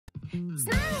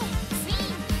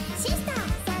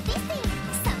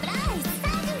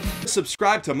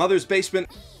Subscribe to Mother's Basement.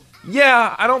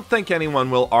 Yeah, I don't think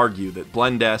anyone will argue that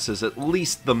Blend S is at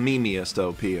least the memeiest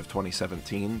OP of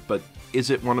 2017, but is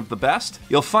it one of the best?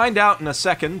 You'll find out in a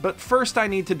second, but first I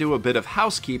need to do a bit of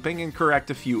housekeeping and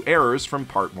correct a few errors from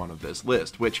part 1 of this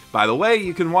list, which, by the way,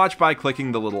 you can watch by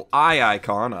clicking the little eye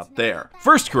icon up there.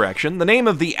 First correction, the name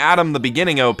of the Atom the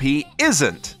Beginning OP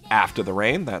isn't After the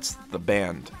Rain, that's the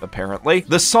band, apparently.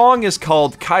 The song is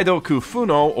called Kaidoku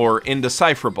Funo, or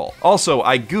Indecipherable. Also,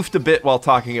 I goofed a bit while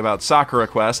talking about Sakura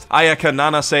Quest. Ayaka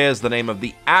Nanase is the name of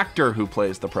the actor who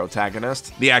plays the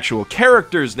protagonist. The actual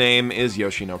character's name is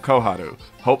Yoshino Koharu.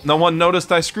 Hope no one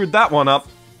noticed I screwed that one up.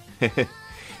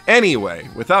 Anyway,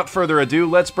 without further ado,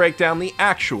 let's break down the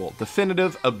actual,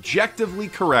 definitive, objectively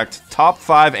correct top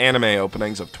 5 anime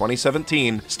openings of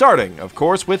 2017, starting, of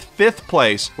course, with 5th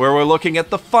place, where we're looking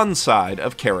at the fun side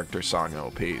of character song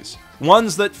OPs.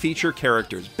 Ones that feature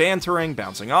characters bantering,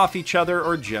 bouncing off each other,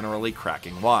 or generally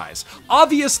cracking wise.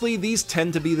 Obviously, these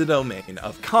tend to be the domain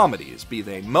of comedies, be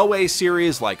they moe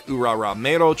series like Urara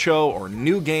Meirocho or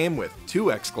New Game with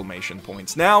 2 exclamation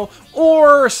points now,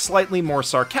 or slightly more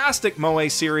sarcastic moe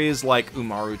series like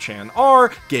Umaru-chan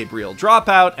R, Gabriel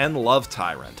Dropout, and Love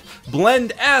Tyrant.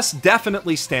 Blend S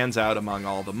definitely stands out among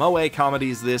all the moe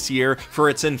comedies this year for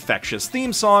its infectious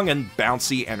theme song and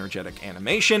bouncy, energetic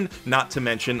animation, not to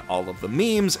mention all of the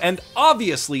memes, and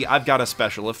obviously I've got a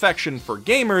special affection for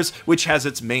Gamers, which has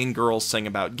its main girls sing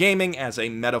about gaming as a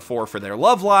metaphor for their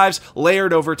love lives,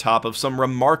 layered over top of some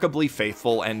remarkably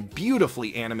faithful and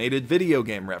beautifully animated video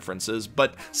game references.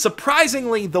 But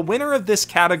surprisingly, the winner of this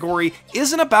category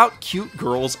isn't about cute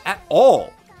girls at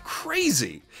all.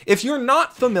 Crazy! If you're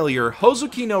not familiar,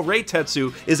 Hozuki no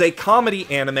Reitetsu is a comedy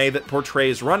anime that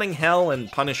portrays running hell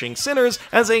and punishing sinners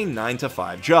as a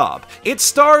 9-to-5 job. It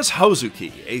stars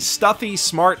Hozuki, a stuffy,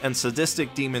 smart, and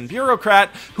sadistic demon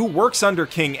bureaucrat who works under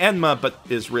King Enma, but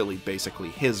is really basically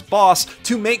his boss,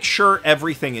 to make sure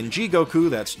everything in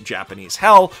Jigoku, that's Japanese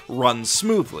hell, runs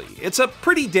smoothly. It's a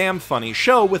pretty damn funny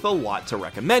show with a lot to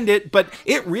recommend it, but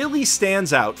it really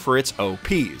stands out for its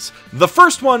OPs. The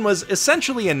first one was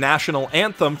essentially a national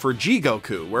anthem for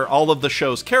Jigoku, where all of the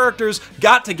show's characters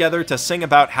got together to sing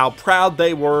about how proud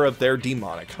they were of their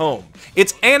demonic home.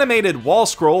 Its animated wall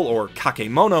scroll, or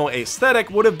kakemono aesthetic,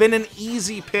 would have been an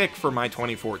easy pick for my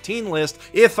 2014 list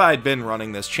if I'd been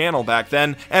running this channel back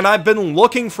then, and I've been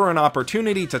looking for an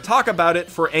opportunity to talk about it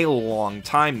for a long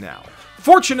time now.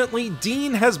 Fortunately,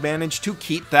 Dean has managed to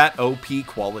keep that OP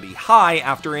quality high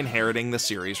after inheriting the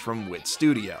series from Wit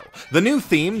Studio. The new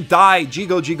theme, Dai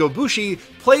Jigo Jigo Bushi,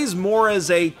 plays more as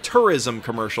a tourism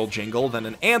commercial jingle than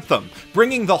an anthem,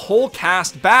 bringing the whole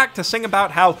cast back to sing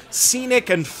about how scenic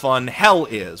and fun hell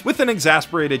is, with an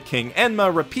exasperated King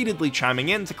Enma repeatedly chiming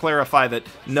in to clarify that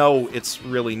no, it's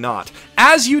really not.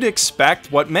 As you'd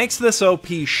expect, what makes this OP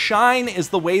shine is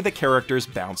the way the characters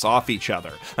bounce off each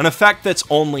other, an effect that's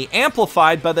only amplified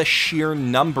by the sheer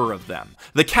number of them.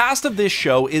 The cast of this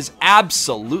show is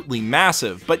absolutely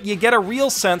massive, but you get a real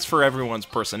sense for everyone's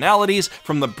personalities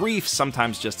from the brief,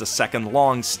 sometimes just a second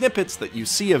long snippets that you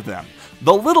see of them.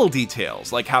 The little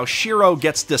details, like how Shiro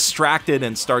gets distracted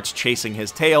and starts chasing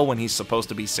his tail when he's supposed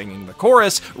to be singing the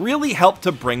chorus, really help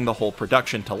to bring the whole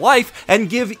production to life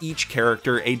and give each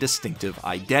character a distinctive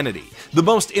identity. The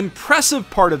most impressive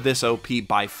part of this OP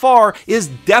by far is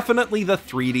definitely the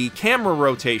 3D camera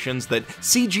rotations that,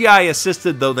 CGI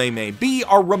assisted though they may be,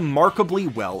 are remarkably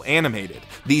well animated.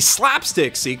 The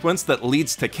slapstick sequence that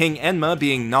leads to King Enma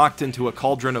being knocked into a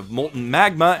cauldron of molten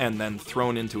magma and then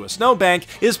thrown into a snowbank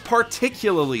is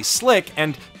particularly slick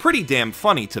and pretty damn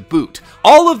funny to boot.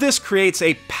 All of this creates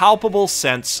a palpable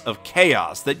sense of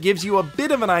chaos that gives you a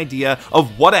bit of an idea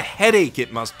of what a headache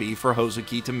it must be for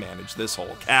Hozuki to manage this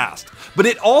whole cast. But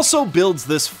it also builds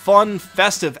this fun,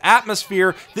 festive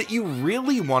atmosphere that you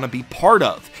really want to be part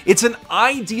of. It's an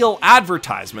ideal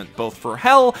advertisement both for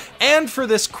hell and for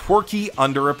this quirky,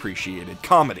 underappreciated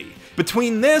comedy.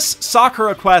 Between this,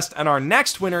 Sakura Quest, and our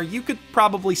next winner, you could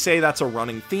probably say that's a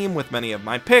running theme with many of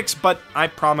my picks, but I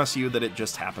promise you that it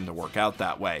just happened to work out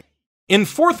that way. In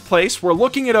 4th place, we're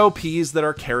looking at OPs that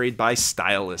are carried by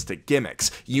stylistic gimmicks,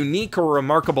 unique or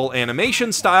remarkable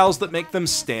animation styles that make them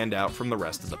stand out from the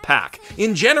rest of the pack.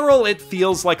 In general, it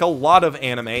feels like a lot of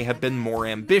anime have been more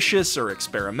ambitious or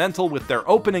experimental with their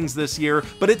openings this year,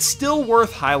 but it's still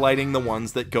worth highlighting the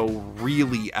ones that go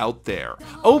really out there.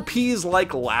 OPs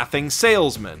like Laughing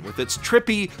Salesman, with its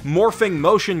trippy, morphing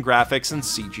motion graphics and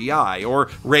CGI, or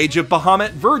Rage of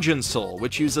Bahamut Virgin Soul,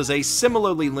 which uses a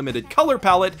similarly limited color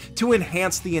palette to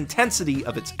enhance the intensity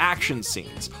of its action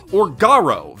scenes. Or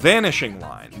Garo, Vanishing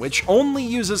Line, which only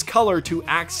uses color to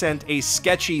accent a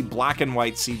sketchy black and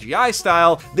white CGI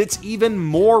style that's even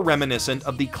more reminiscent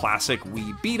of the classic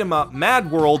Wii beat-em-up Mad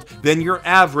World than your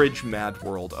average Mad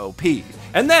World OP.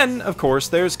 And then, of course,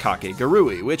 there's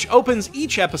Kakegurui, which opens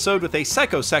each episode with a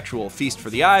psychosexual feast for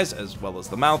the eyes, as well as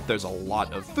the mouth. There's a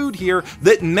lot of food here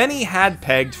that many had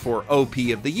pegged for OP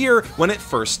of the year when it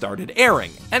first started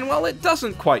airing. And while it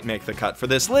doesn't quite make the cut for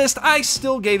this list, I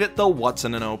still gave it the What's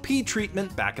in an OP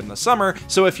treatment back in the summer,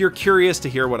 so if you're curious to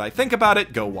hear what I think about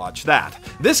it, go watch that.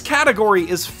 This category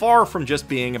is far from just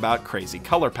being about crazy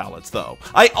color palettes, though.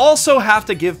 I also have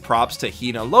to give props to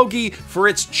Hina Logi for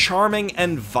its charming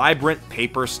and vibrant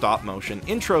paper stop-motion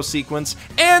intro sequence,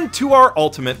 and to our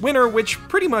ultimate winner, which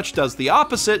pretty much does the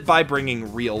opposite by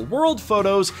bringing real-world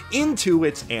photos into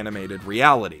its animated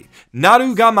reality.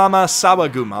 Narugamama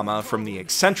Sawagumama from the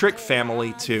Eccentric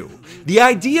Family 2. The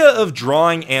idea of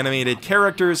drawing animated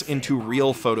characters into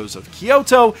real photos of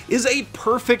Kyoto is a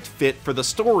perfect fit for the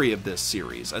story of this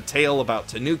series, a tale about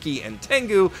Tanuki and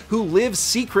Tengu who live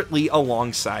secretly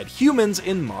alongside humans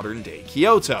in modern-day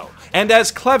Kyoto. And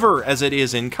as clever as it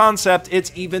is in concept,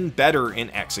 it's even better in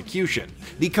execution.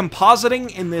 The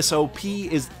compositing in this OP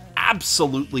is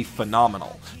absolutely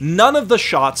phenomenal. None of the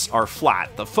shots are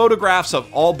flat. The photographs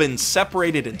have all been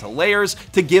separated into layers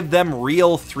to give them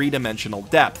real three-dimensional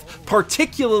depth,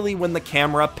 particularly when the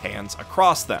camera pans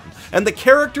across them. And the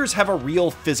characters have a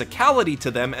real physicality to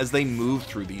them as they move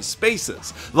through these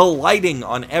spaces. The lighting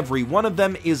on every one of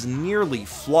them is nearly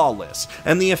flawless,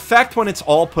 and the effect when it's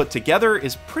all put together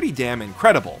is pretty damn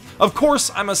incredible. Of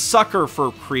course, I'm a sucker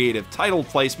for creative title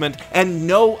placement, and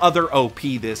no other OP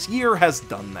this year has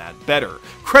done that better.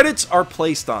 Credits are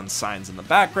placed on signs in the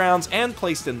backgrounds and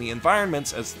placed in the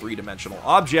environments as three-dimensional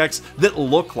objects that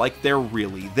look like they're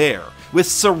really there. With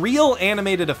surreal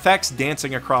animated effects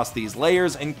dancing across these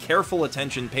layers and careful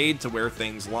attention paid to where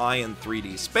things lie in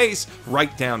 3D space,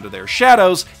 right down to their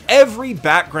shadows, every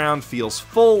background feels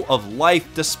full of life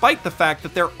despite the fact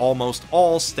that they're almost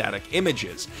all static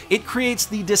images. It creates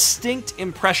the distinct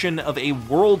impression of a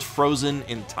world frozen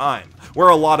in time, where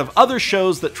a lot of other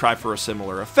shows that try for a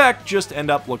similar effect just end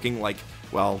up looking like,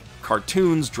 well,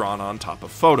 cartoons drawn on top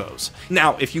of photos.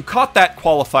 Now, if you caught that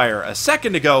qualifier a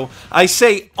second ago, I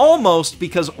say almost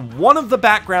because one of the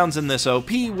backgrounds in this OP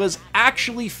was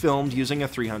actually filmed using a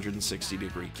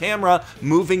 360-degree camera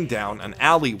moving down an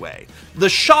alleyway. The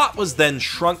shot was then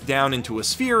shrunk down into a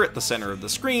sphere at the center of the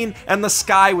screen, and the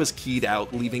sky was keyed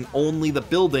out, leaving only the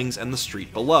buildings and the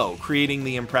street below, creating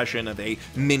the impression of a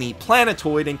mini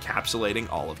planetoid encapsulating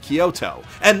all of Kyoto.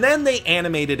 And then they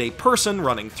animated a person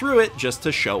running through it just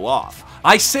to show off.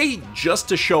 I say just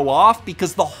to show off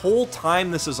because the whole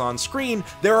time this is on screen,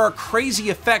 there are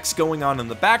crazy effects going on in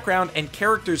the background and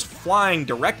characters flying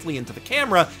directly into the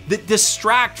camera that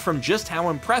distract from just how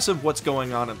impressive what's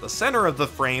going on at the center of the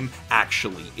frame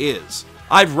actually is.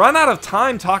 I've run out of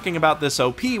time talking about this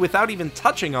OP without even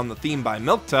touching on the theme by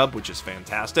Milktub, which is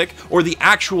fantastic, or the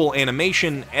actual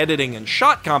animation, editing, and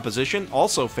shot composition,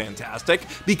 also fantastic,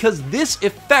 because this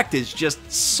effect is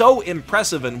just so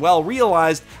impressive and well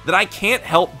realized that I can't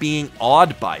help being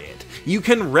awed by it. You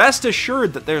can rest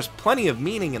assured that there's plenty of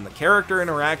meaning in the character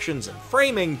interactions and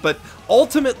framing, but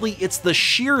ultimately it's the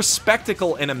sheer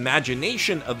spectacle and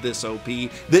imagination of this OP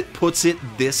that puts it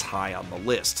this high on the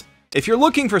list. If you're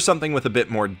looking for something with a bit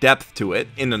more depth to it,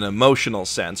 in an emotional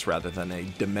sense rather than a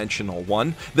dimensional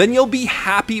one, then you'll be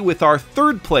happy with our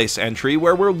third place entry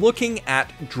where we're looking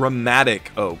at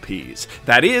dramatic OPs.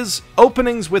 That is,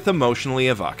 openings with emotionally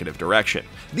evocative direction.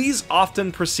 These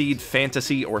often precede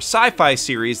fantasy or sci-fi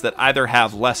series that either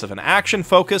have less of an action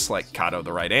focus, like Kato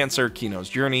the Right Answer, Kino's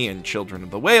Journey, and Children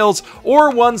of the Whales, or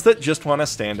ones that just want to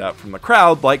stand out from the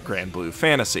crowd, like Grand Blue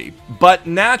Fantasy. But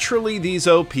naturally, these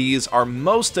OPs are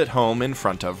most at home in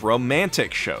front of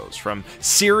romantic shows, from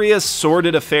serious,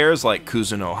 sordid affairs like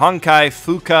Kuzuno Hankai,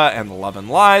 Fuka, and Love and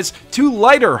Lies, to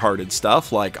lighter-hearted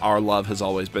stuff like Our Love Has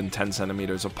Always Been 10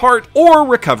 Centimeters Apart, or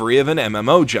Recovery of an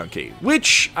MMO Junkie,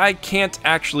 which I can't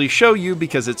actually show you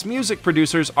because its music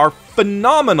producers are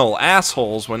phenomenal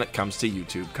assholes when it comes to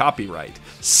YouTube copyright.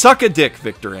 Suck a dick,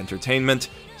 Victor Entertainment.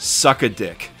 Suck a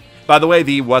dick. By the way,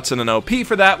 the What's in an OP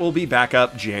for that will be back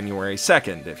up January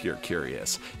 2nd, if you're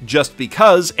curious. Just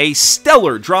because a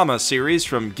stellar drama series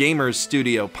from Gamers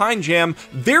Studio Pine Jam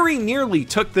very nearly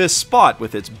took this spot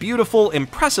with its beautiful,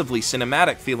 impressively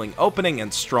cinematic feeling opening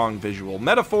and strong visual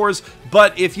metaphors,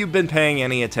 but if you've been paying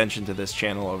any attention to this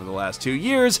channel over the last 2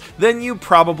 years, then you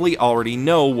probably already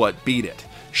know what beat it.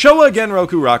 Showa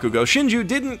Genroku Rakugo Shinju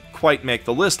didn't quite make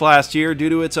the list last year due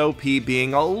to its OP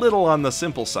being a little on the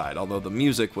simple side, although the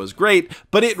music was great,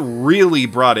 but it really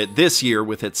brought it this year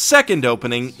with its second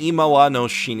opening, Imawa no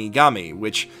Shinigami,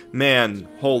 which, man,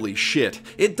 holy shit.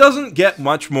 It doesn't get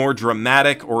much more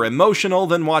dramatic or emotional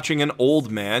than watching an old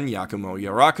man, Yakumo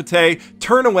Yarakute,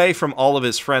 turn away from all of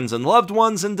his friends and loved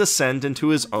ones and descend into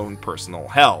his own personal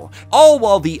hell. All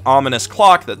while the ominous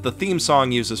clock that the theme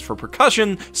song uses for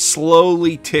percussion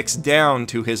slowly ticks down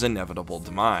to his inevitable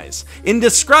demise. In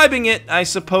describing it, I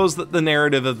suppose that the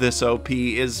narrative of this OP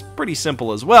is pretty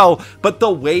simple as well, but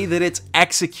the way that it's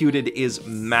executed is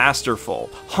masterful.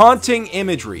 Haunting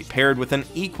imagery paired with an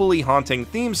equally haunting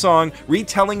theme song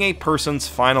retelling a person's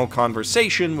final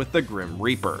conversation with the Grim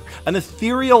Reaper. An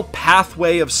ethereal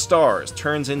pathway of stars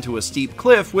turns into a steep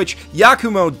cliff which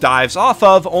Yakumo dives off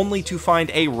of only to find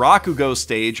a Rakugo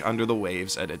stage under the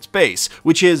waves at its base,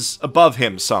 which is above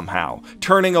him somehow.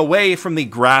 Turning away from the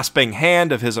grasping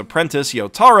hand of his apprentice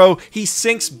Yotaro, he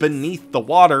sinks beneath the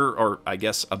water, or I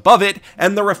guess above it,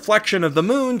 and the reflection of the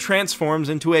moon transforms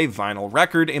into a vinyl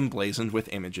record emblazoned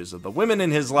with images of the women in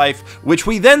his life, which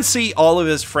we then see all of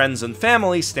his friends and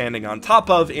family standing on top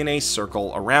of in a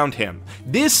circle around him.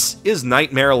 This is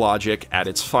nightmare logic at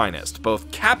its finest,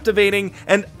 both captivating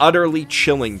and utterly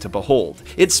chilling to behold.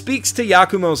 It speaks to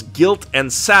Yakumo's guilt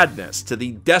and sadness, to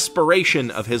the desperation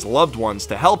of his loved ones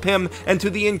to help him, and to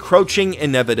the encroaching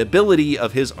inevitability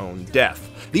of his own death.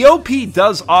 The OP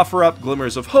does offer up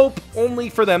glimmers of hope, only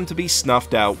for them to be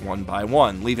snuffed out one by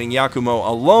one, leaving Yakumo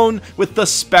alone with the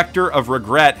specter of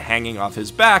regret hanging off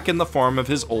his back in the form of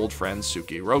his old friend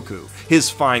Sukiroku, his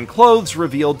fine clothes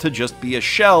revealed to just be a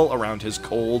shell around his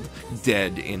cold,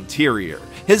 dead interior.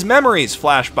 His memories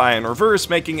flash by in reverse,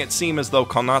 making it seem as though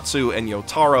Konatsu and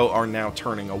Yotaro are now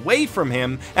turning away from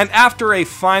him, and after a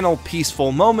final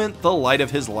peaceful moment, the light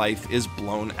of his life is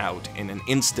blown out in an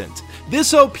instant.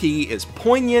 This OP is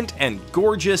poignant and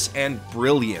gorgeous and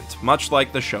brilliant, much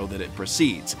like the show that it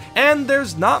precedes, and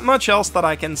there's not much else that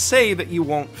I can say that you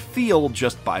won't feel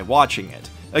just by watching it.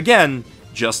 Again,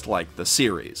 just like the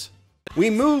series. We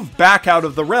move back out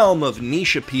of the realm of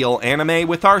niche appeal anime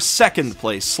with our second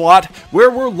place slot,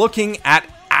 where we're looking at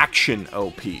action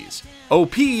OPs.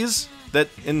 OPs that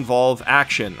involve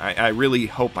action. I really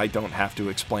hope I don't have to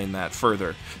explain that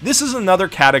further. This is another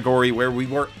category where we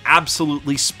were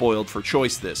absolutely spoiled for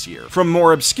choice this year. From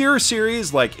more obscure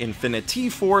series like Infinity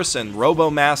Force and Robo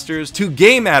Masters, to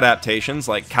game adaptations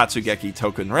like Katsugeki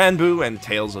Token Ranbu and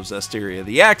Tales of Zestiria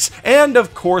the X, and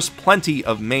of course plenty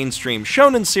of mainstream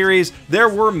shonen series, there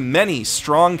were many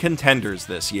strong contenders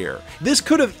this year. This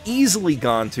could have easily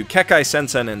gone to Kekai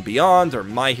Sensen and Beyond, or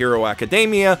My Hero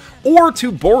Academia, or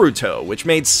to Boruto, which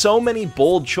made so many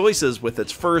bold choices with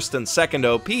its first and second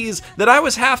OPs that I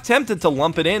was half tempted to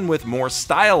lump it in with more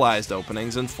stylized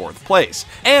openings in fourth place.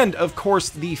 And of course,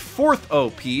 the fourth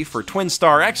OP for Twin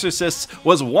Star Exorcists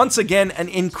was once again an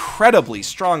incredibly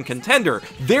strong contender,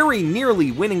 very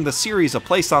nearly winning the series a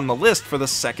place on the list for the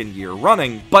second year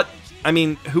running, but I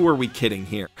mean, who are we kidding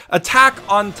here? Attack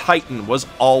on Titan was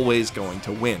always going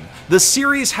to win. The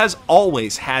series has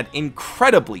always had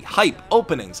incredibly hype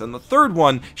openings, and the third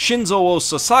one, Shinzo o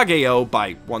Sasageo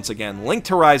by, once again, Linked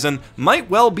Horizon, might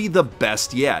well be the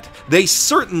best yet. They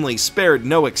certainly spared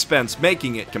no expense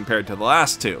making it compared to the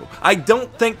last two. I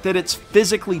don't think that it's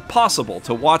physically possible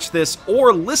to watch this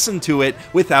or listen to it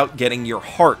without getting your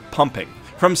heart pumping.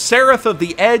 From Seraph of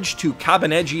the Edge to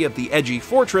Kabaneji of the Edgy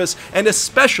Fortress, and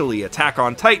especially Attack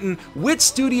on Titan, Wit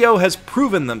Studio has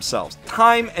proven themselves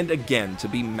time and again to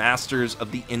be masters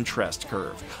of the interest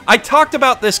curve. I talked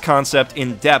about this concept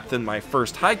in depth in my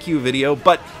first Haikyuu video,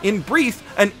 but in brief,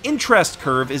 an interest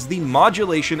curve is the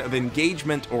modulation of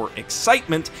engagement or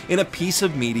excitement in a piece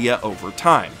of media over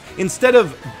time. Instead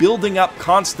of building up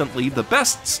constantly, the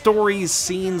best stories,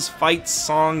 scenes, fights,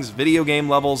 songs, video game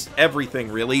levels, everything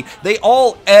really, they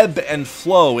all ebb and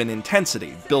flow in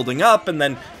intensity, building up and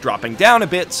then dropping down a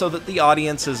bit so that the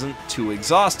audience isn't too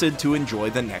exhausted to enjoy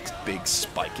the next big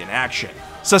spike in action.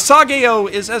 Sasageo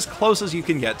is as close as you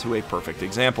can get to a perfect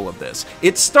example of this.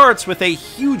 It starts with a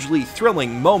hugely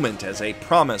thrilling moment as a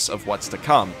promise of what's to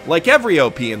come. Like every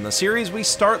OP in the series, we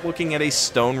start looking at a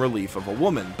stone relief of a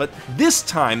woman, but this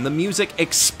time the music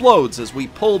explodes as we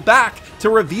pull back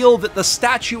to reveal that the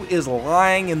statue is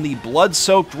lying in the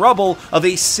blood-soaked rubble of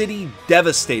a city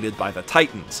devastated by the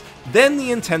Titans. Then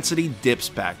the intensity dips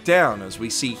back down as we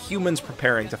see humans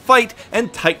preparing to fight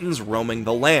and titans roaming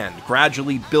the land,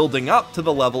 gradually building up to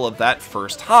the level of that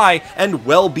first high and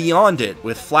well beyond it,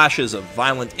 with flashes of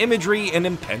violent imagery and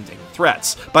impending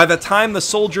threats. By the time the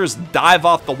soldiers dive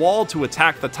off the wall to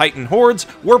attack the titan hordes,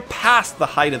 we're past the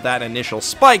height of that initial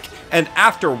spike, and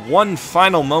after one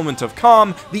final moment of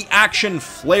calm, the action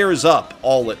flares up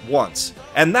all at once.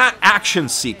 And that action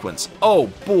sequence, oh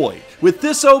boy. With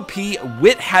this OP,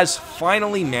 Wit has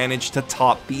finally managed to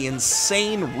top the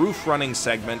insane roof-running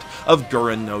segment of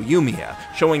Gurren no Yumiya,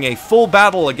 showing a full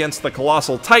battle against the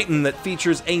colossal titan that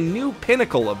features a new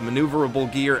pinnacle of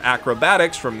maneuverable gear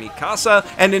acrobatics from Mikasa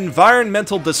and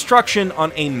environmental destruction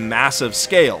on a massive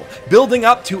scale, building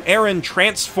up to Eren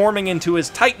transforming into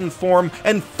his titan form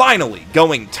and finally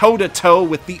going toe-to-toe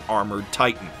with the armored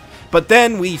titan. But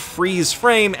then we freeze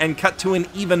frame and cut to an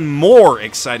even more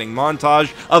exciting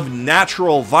montage of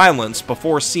natural violence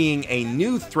before seeing a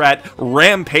new threat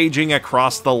rampaging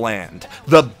across the land.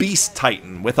 The Beast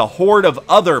Titan, with a horde of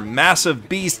other massive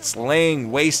beasts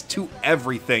laying waste to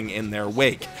everything in their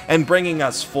wake, and bringing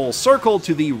us full circle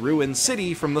to the ruined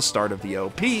city from the start of the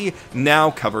OP,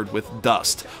 now covered with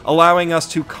dust, allowing us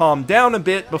to calm down a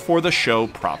bit before the show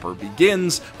proper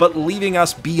begins, but leaving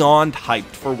us beyond hyped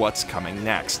for what's coming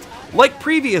next. Like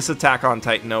previous Attack on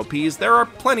Titan OPs, there are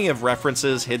plenty of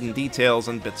references, hidden details,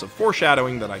 and bits of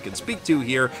foreshadowing that I could speak to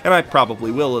here, and I probably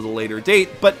will at a later date,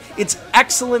 but it's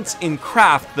excellence in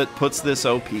craft that puts this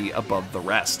OP above the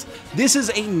rest. This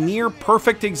is a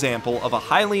near-perfect example of a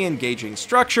highly engaging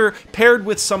structure paired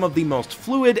with some of the most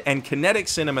fluid and kinetic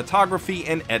cinematography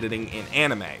and editing in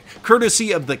anime,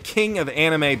 courtesy of the king of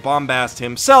anime bombast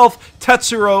himself,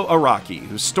 Tetsuro Araki,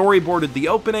 who storyboarded the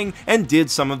opening and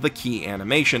did some of the key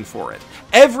animation for it.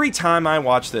 Every time I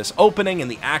watch this opening and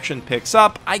the action picks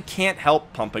up, I can't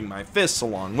help pumping my fists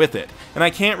along with it, and I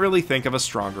can't really think of a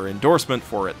stronger endorsement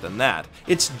for it than that.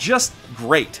 It's just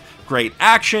great. Great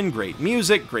action, great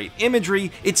music, great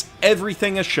imagery, it's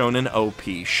everything a shonen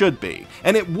OP should be.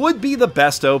 And it would be the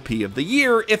best OP of the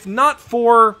year if not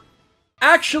for...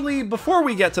 Actually, before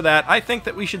we get to that, I think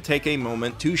that we should take a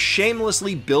moment to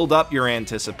shamelessly build up your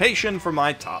anticipation for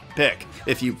my top pick,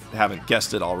 if you haven't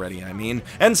guessed it already, I mean.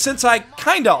 And since I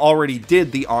kinda already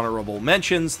did the honorable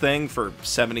mentions thing for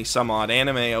 70 some odd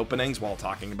anime openings while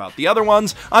talking about the other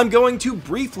ones, I'm going to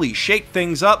briefly shake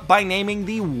things up by naming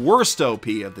the worst OP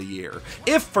of the year,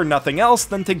 if for nothing else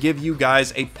than to give you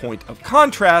guys a point of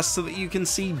contrast so that you can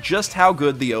see just how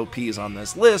good the OPs on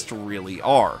this list really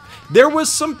are. There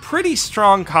was some pretty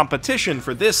strong competition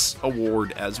for this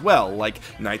award as well, like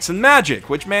Knights and Magic,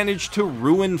 which managed to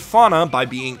ruin Fauna by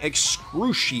being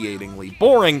excruciatingly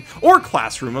boring, or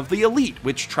Classroom of the Elite,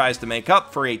 which tries to make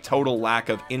up for a total lack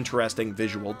of interesting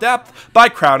visual depth by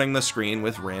crowding the screen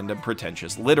with random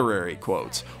pretentious literary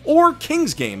quotes, or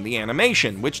King's Game the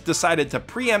animation, which decided to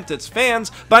preempt its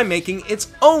fans by making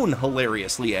its own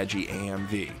hilariously edgy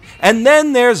AMV. And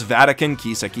then there's Vatican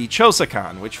Kiseki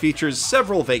Chosakan, which features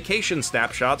several vacation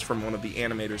snapshots from one of the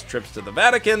animator's trips to the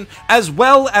Vatican, as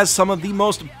well as some of the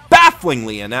most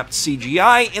bafflingly inept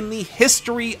CGI in the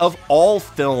history of all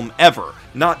film ever,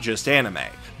 not just anime.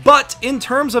 But in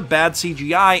terms of bad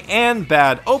CGI and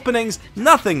bad openings,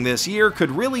 nothing this year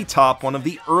could really top one of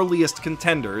the earliest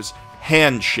contenders,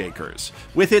 Handshakers.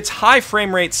 With its high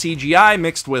frame rate CGI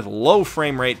mixed with low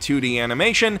frame rate 2D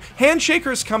animation,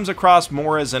 Handshakers comes across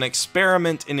more as an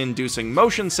experiment in inducing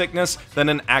motion sickness than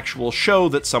an actual show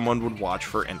that someone would watch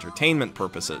for entertainment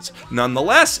purposes.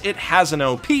 Nonetheless, it has an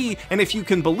OP, and if you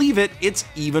can believe it, it's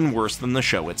even worse than the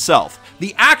show itself.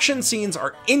 The action scenes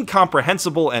are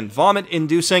incomprehensible and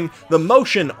vomit-inducing, the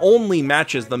motion only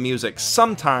matches the music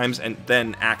sometimes and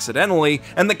then accidentally,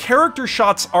 and the character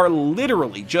shots are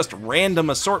literally just random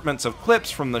assortments of clips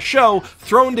from the show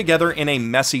thrown together in a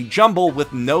messy jumble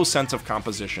with no sense of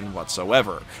composition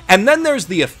whatsoever. And then there's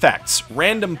the effects,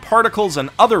 random particles and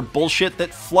other bullshit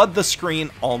that flood the screen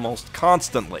almost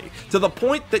constantly, to the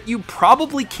point that you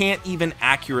probably can't even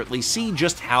accurately see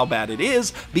just how bad it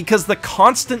is, because the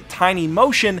constant tiny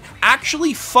motion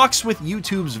actually fucks with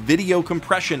YouTube's video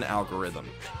compression algorithm.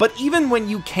 But even when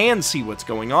you can see what's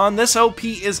going on, this OP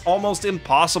is almost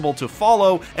impossible to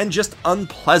follow and just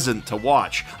unpleasant to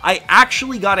watch. I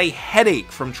actually got a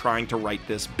headache from trying to write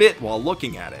this bit while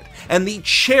looking at it. And the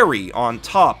cherry on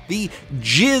top, the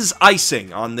jizz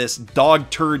icing on this dog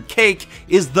turd cake,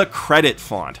 is the credit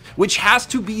font, which has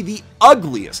to be the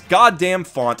ugliest goddamn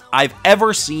font I've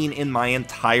ever seen in my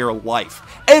entire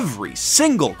life. Every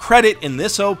single credit in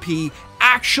this OP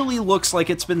actually looks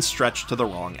like it's been stretched to the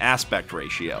wrong aspect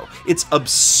ratio. It's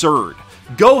absurd.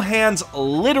 GoHands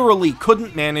literally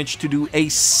couldn't manage to do a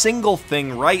single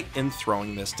thing right in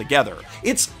throwing this together.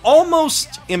 It's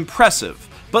almost impressive.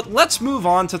 But let's move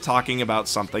on to talking about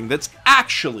something that's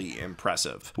actually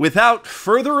impressive. Without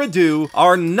further ado,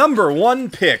 our number one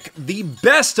pick, the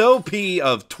best OP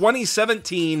of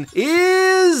 2017,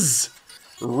 is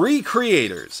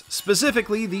Recreators,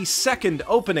 specifically the second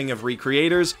opening of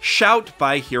Recreators, Shout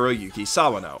by Hiroyuki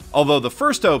Sawano. Although the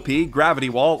first OP, Gravity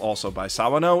Wall, also by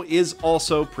Sawano, is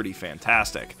also pretty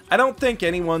fantastic. I don't think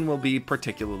anyone will be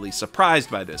particularly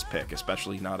surprised by this pick,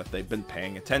 especially not if they've been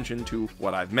paying attention to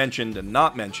what I've mentioned and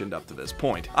not mentioned up to this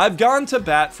point. I've gone to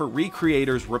bat for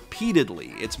Recreators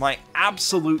repeatedly. It's my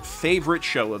absolute favorite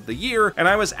show of the year, and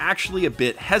I was actually a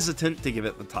bit hesitant to give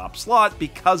it the top slot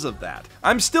because of that.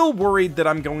 I'm still worried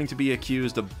that I'm going to be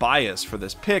accused of bias for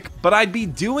this pick, but I'd be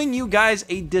doing you guys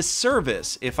a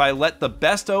disservice if I let the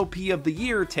best OP of the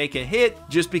year take a hit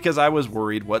just because I was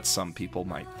worried what some people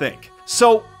might think.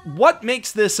 So, what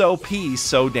makes this OP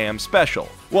so damn special?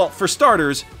 Well, for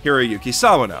starters, Hiroyuki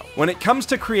Sawano. When it comes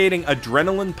to creating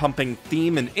adrenaline-pumping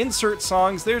theme and insert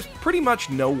songs, there's pretty much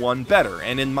no one better,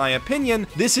 and in my opinion,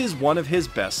 this is one of his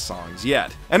best songs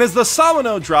yet. And as the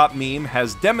Sawano drop meme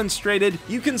has demonstrated,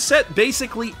 you can set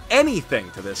basically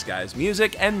anything to this guy's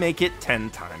music and make it 10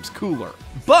 times cooler.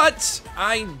 But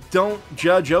I don't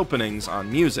judge openings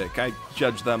on music, I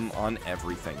judge them on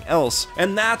everything else,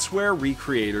 and that's where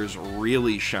Recreators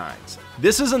really shines.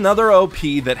 This is another OP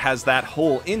that has that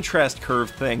whole interest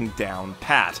curve thing down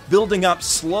pat, building up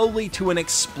slowly to an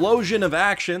explosion of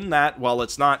action that, while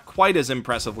it's not quite as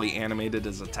impressively animated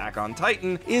as Attack on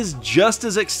Titan, is just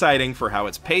as exciting for how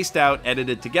it's paced out,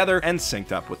 edited together, and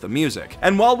synced up with the music.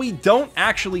 And while we don't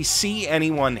actually see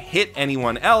anyone hit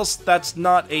anyone else, that's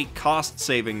not a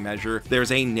cost-saving measure,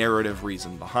 there's a narrative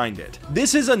reason behind it.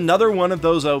 This is another one of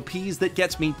those OPs that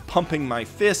gets me pumping my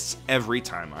fists every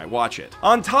time I watch it.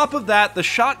 On top of that, the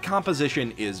shot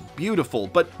composition is beautiful,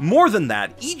 but more than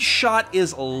that, each shot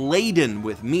is laden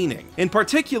with meaning. In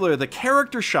particular, the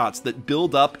character shots that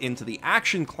build up into the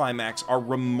action climax are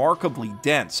remarkably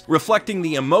dense, reflecting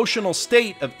the emotional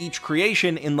state of each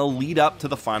creation in the lead up to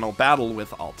the final battle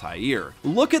with Altair.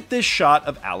 Look at this shot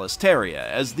of Alistaria.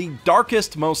 As the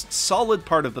darkest, most solid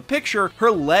part of the picture,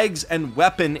 her legs and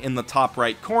weapon in the top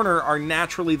right corner are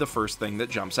naturally the first thing that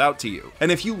jumps out to you.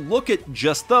 And if you look at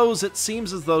just those, it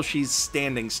seems as though she's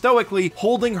standing stoically,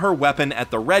 holding her weapon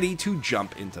at the ready to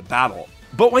jump into battle.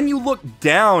 But when you look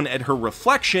down at her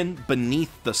reflection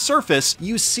beneath the surface,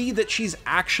 you see that she's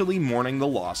actually mourning the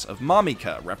loss of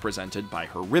Mamika, represented by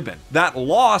her ribbon. That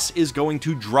loss is going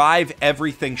to drive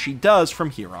everything she does from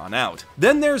here on out.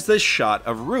 Then there's this shot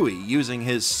of Rui using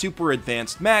his super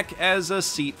advanced mech as a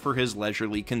seat for his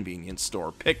leisurely convenience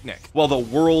store picnic, while the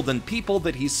world and people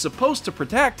that he's supposed to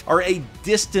protect are a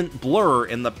distant blur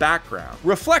in the background,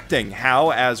 reflecting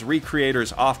how, as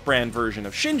Recreator's off-brand version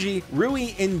of Shinji,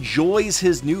 Rui enjoys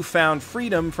his newfound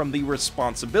freedom from the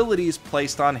responsibilities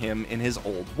placed on him in his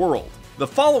old world. The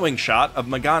following shot of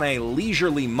Megane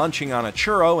leisurely munching on a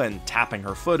churro and tapping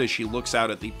her foot as she looks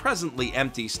out at the presently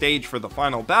empty stage for the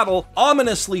final battle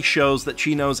ominously shows that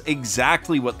she knows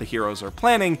exactly what the heroes are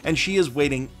planning, and she is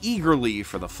waiting eagerly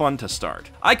for the fun to start.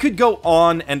 I could go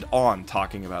on and on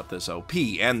talking about this OP,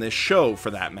 and this show for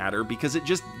that matter, because it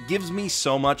just gives me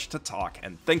so much to talk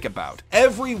and think about.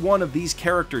 Every one of these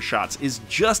character shots is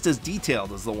just as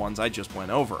detailed as the ones I just went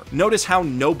over. Notice how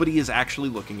nobody is actually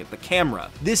looking at the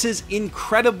camera. This is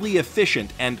incredibly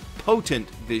efficient and potent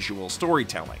visual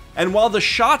storytelling. And while the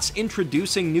shots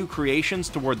introducing new creations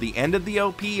toward the end of the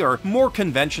OP are more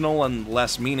conventional and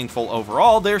less meaningful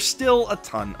overall, they're still a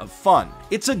ton of fun.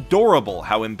 It's adorable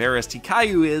how embarrassed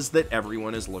Hikayu is that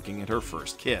everyone is looking at her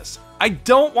first kiss. I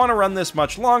don't want to run this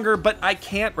much longer, but I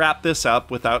can't wrap this up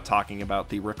without talking about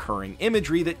the recurring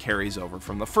imagery that carries over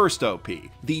from the first OP.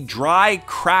 The dry,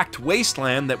 cracked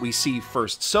wasteland that we see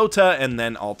first Sota and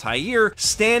then Altair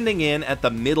standing in at the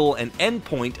middle and end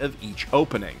point of each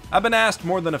opening. I've been asked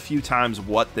more than a few times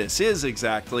what this is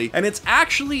exactly, and it's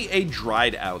actually a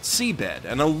dried out seabed,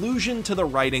 an allusion to the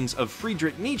writings of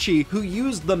Friedrich Nietzsche, who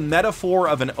used the metaphor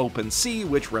of an open sea,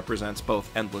 which represents both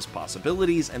endless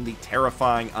possibilities and the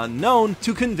terrifying unknown,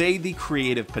 to convey the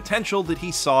creative potential that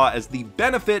he saw as the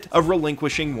benefit of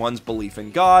relinquishing one's belief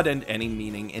in God and any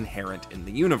meaning inherent in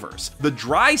the universe. The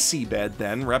dry seabed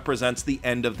then represents the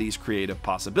end of these creative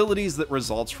possibilities that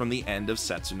results from the end of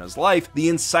Setsuna's life, the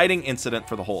inciting incident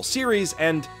for the whole series,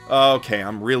 and Okay,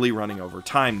 I'm really running over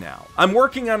time now. I'm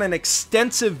working on an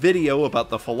extensive video about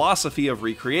the philosophy of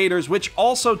recreators, which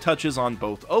also touches on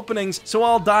both openings, so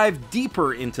I'll dive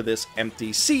deeper into this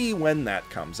empty sea when that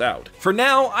comes out. For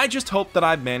now, I just hope that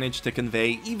I've managed to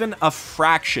convey even a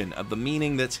fraction of the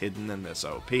meaning that's hidden in this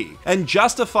OP, and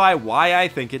justify why I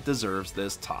think it deserves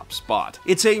this top spot.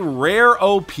 It's a rare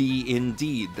OP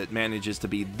indeed that manages to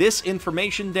be this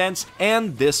information dense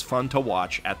and this fun to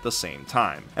watch at the same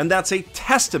time. And that's a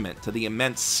testament to the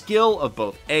immense skill of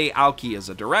both Aoki as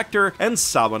a director and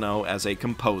Sawano as a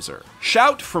composer.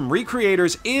 Shout from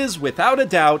Recreators is, without a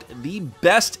doubt, the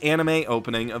best anime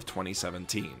opening of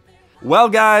 2017. Well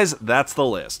guys, that's the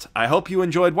list. I hope you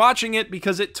enjoyed watching it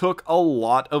because it took a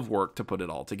lot of work to put it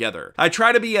all together. I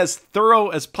try to be as thorough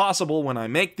as possible when I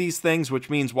make these things, which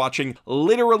means watching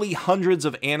literally hundreds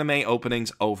of anime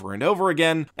openings over and over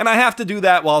again, and I have to do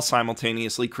that while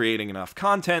simultaneously creating enough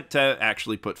content to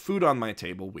actually put food on my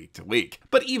table week to week.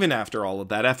 But even after all of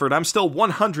that effort, I'm still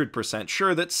 100%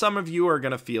 sure that some of you are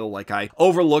gonna feel like I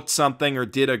overlooked something or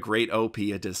did a great OP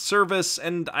a disservice,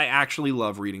 and I actually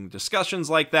love reading discussions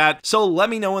like that. So let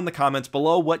me know in the comments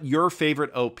below what your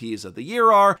favorite OPs of the year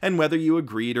are and whether you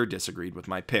agreed or disagreed with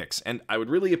my picks. And I would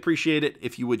really appreciate it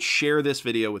if you would share this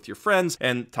video with your friends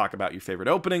and talk about your favorite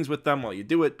openings with them while you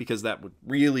do it, because that would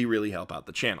really help out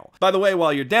the channel. By the way,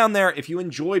 while you're down there, if you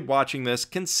enjoyed watching this,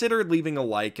 consider leaving a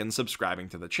like and subscribing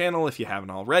to the channel if you haven't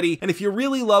already. And if you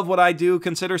really love what I do,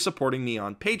 consider supporting me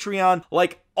on Patreon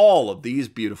like all of these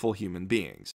beautiful human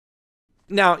beings.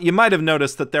 Now, you might have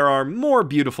noticed that there are more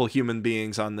beautiful human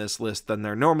beings on this list than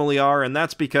there normally are, and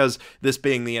that's because, this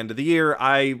being the end of the year,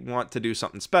 I want to do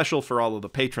something special for all of the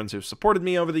patrons who've supported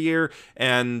me over the year,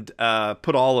 and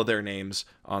put all of their names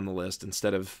on the list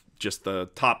instead of just the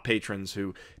top patrons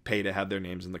who pay to have their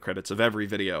names in the credits of every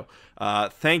video.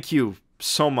 Thank you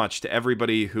so much to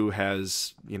everybody who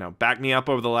has, backed me up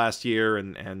over the last year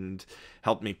and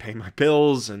helped me pay my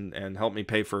bills and helped me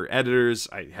pay for editors.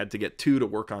 I had to get 2 to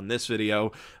work on this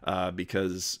video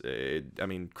because,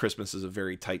 Christmas is a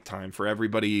very tight time for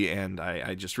everybody, and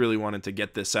I just really wanted to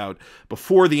get this out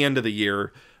before the end of the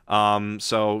year.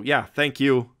 So yeah, thank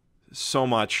you so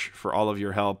much for all of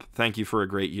your help. Thank you for a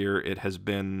great year. It has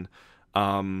been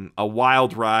a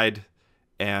wild ride,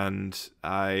 and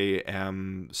I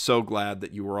am so glad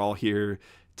that you were all here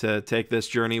to take this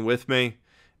journey with me.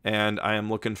 And I am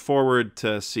looking forward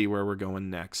to see where we're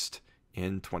going next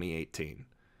in 2018.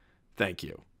 Thank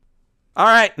you. All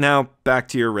right, now back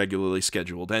to your regularly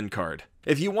scheduled end card.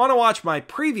 If you want to watch my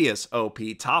previous OP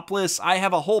top lists, I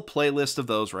have a whole playlist of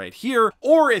those right here,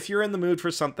 or if you're in the mood for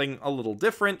something a little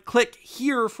different, click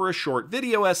here for a short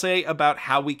video essay about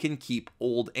how we can keep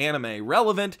old anime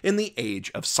relevant in the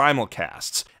age of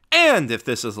simulcasts. And if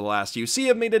this is the last you see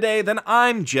of me today, then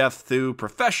I'm Geoff Thew,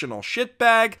 professional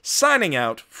shitbag, signing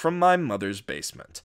out from my mother's basement.